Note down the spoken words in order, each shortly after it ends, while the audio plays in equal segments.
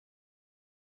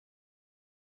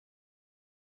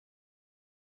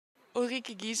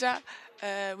Ulrike Giesa,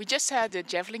 we just had the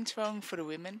javelin throwing for the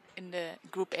women in the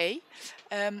Group A.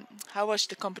 How was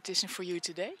the competition for you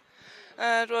today?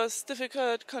 It was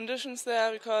difficult conditions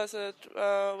there because it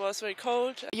was very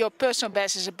cold. Your personal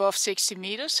best is above 60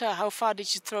 meters. How far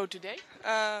did you throw today?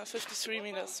 53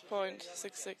 meters, point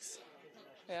 66.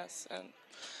 Yes, and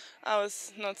I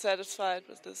was not satisfied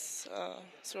with this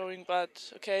throwing,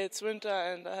 but okay, it's winter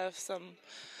and I have some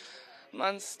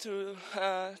months to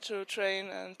train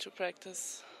and to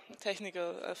practice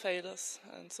technical failures,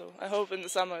 and so I hope in the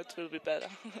summer it will be better.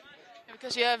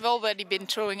 Because you have already been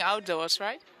throwing outdoors,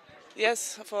 right?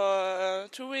 Yes, for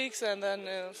 2 weeks and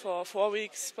then for 4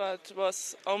 weeks, but it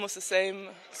was almost the same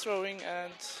throwing,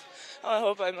 and I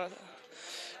hope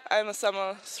I'm a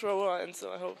summer thrower, and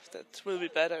so I hope that will be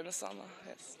better in the summer.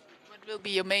 Yes. What will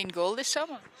be your main goal this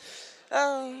summer?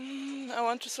 I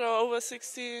want to throw over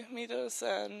 60 meters,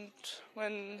 and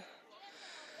when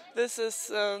this is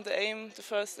the aim, the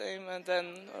first aim, and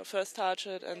then first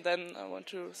target, and then I want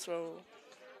to throw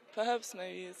perhaps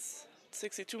maybe it's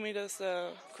 62 meters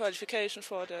qualification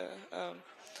for the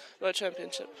World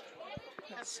Championship.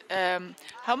 Yes.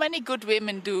 How many good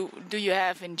women do you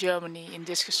have in Germany in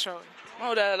discus throwing?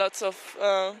 Oh, there are lots of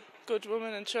good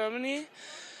women in Germany.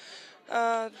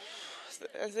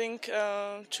 I think 2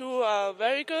 are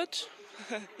very good.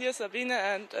 Here Sabine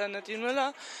and Nadine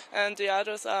Müller, and the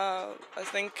others are, I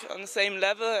think, on the same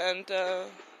level, and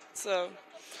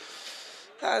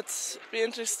it's be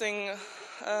interesting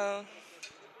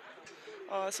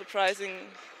or surprising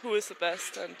who is the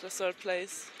best and the third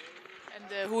place.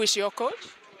 And who is your coach?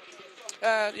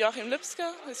 Joachim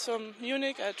Lipska is from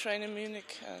Munich. I train in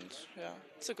Munich, and yeah,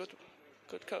 it's a good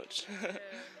coach.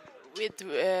 Which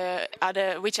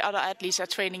other athletes are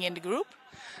training in the group?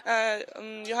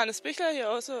 Johannes Bichler, he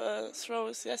also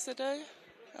throws yesterday,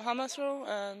 a hammer throw,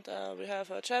 and we have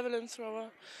a javelin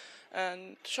thrower,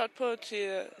 and shot put, he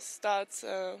starts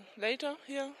later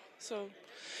here, so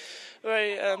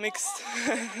very mixed.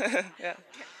 Yeah.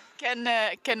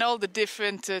 Can all the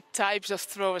different types of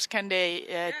throwers, can they...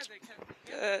 Yeah, they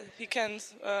can. He can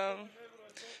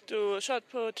do shot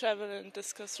put, javelin,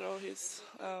 discus throw. He's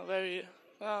very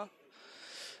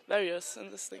various in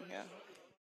this thing, yeah.